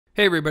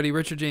Hey everybody,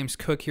 Richard James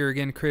Cook here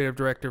again, Creative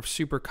Director of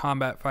Super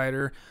Combat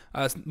Fighter.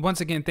 Once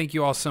again, thank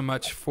you all so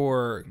much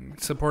for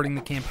supporting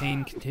the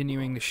campaign,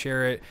 continuing to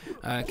share it,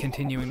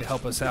 continuing to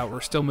help us out.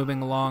 We're still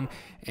moving along,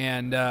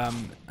 and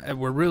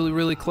we're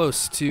really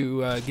close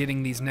to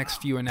getting these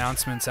next few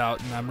announcements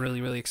out, and I'm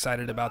really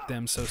excited about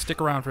them, so stick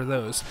around for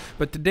those.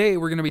 But today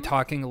we're going to be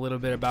talking a little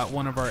bit about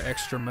one of our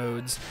extra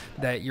modes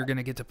that you're going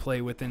to get to play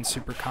within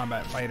Super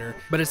Combat Fighter.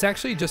 But it's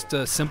actually just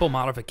a simple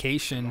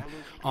modification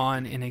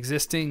on an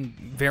existing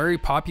very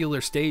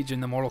popular stage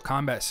in the Mortal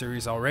Kombat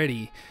series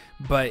already,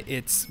 but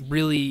it's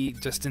really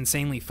just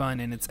insanely fun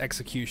in its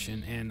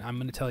execution, and I'm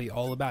going to tell you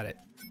all about it.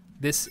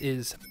 This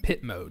is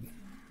Pit Mode.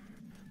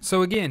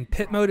 So again,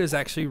 Pit Mode is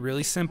actually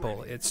really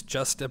simple. It's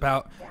just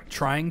about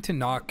trying to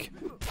knock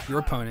your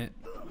opponent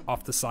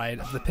off the side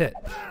of the pit.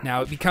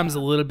 Now it becomes a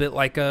little bit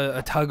like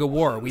a tug of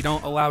war. We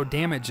don't allow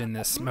damage in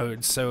this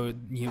mode, so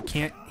you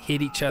can't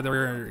hit each other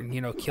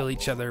or kill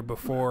each other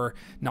before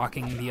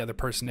knocking the other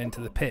person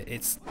into the pit.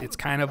 It's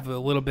kind of got a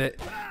little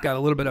bit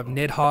of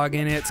Nidhogg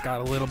in it. It's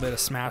got a little bit of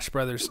Smash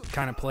Brothers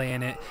kind of play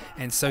in it,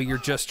 and so you're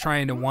just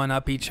trying to one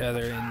up each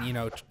other.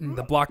 And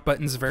the block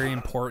button's very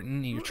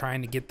important. You're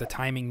trying to get the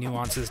timing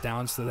nuances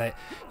down so that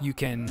you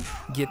can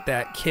get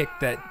that kick,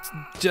 that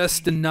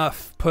just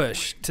enough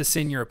push to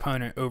send your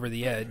opponent over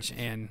the edge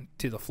and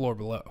to the floor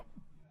below.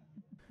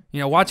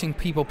 Watching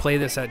people play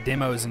this at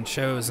demos and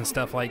shows and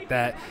stuff like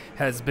that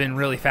has been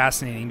really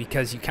fascinating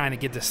because you kind of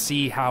get to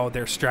see how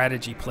their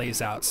strategy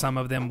plays out. Some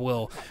of them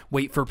will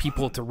wait for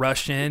people to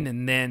rush in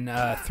and then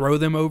throw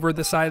them over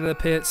the side of the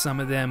pit.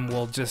 Some of them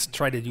will just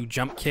try to do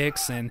jump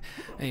kicks and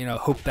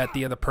hope that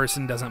the other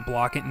person doesn't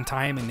block it in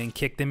time and then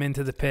kick them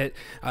into the pit.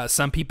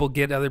 Some people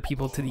get other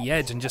people to the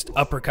edge and just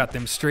uppercut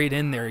them straight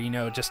in there,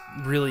 just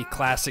really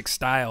classic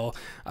style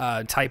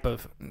type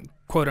of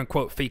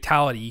quote-unquote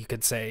fatality, you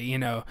could say,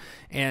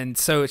 and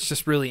so it's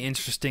just really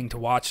interesting to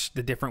watch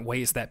the different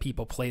ways that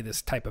people play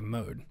this type of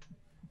mode.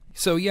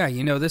 So yeah,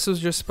 this was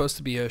just supposed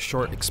to be a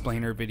short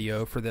explainer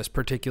video for this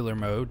particular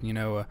mode,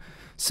 a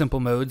simple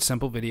mode,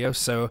 simple video,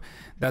 so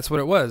that's what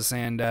it was,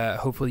 and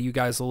hopefully you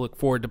guys will look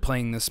forward to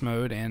playing this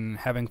mode and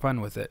having fun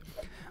with it.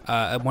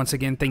 Once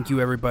again, thank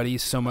you everybody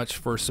so much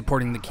for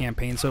supporting the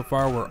campaign so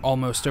far. We're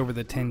almost over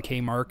the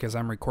 10K mark as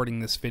I'm recording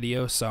this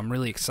video, so I'm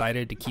really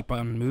excited to keep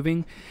on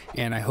moving,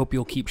 and I hope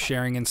you'll keep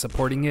sharing and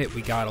supporting it.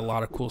 We got a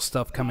lot of cool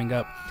stuff coming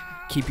up.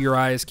 Keep your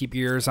eyes, keep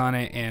your ears on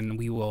it, and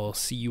we will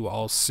see you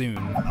all soon.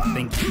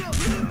 Thank you.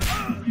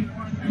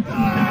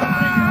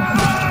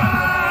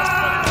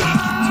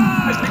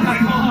 I think I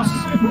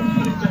lost.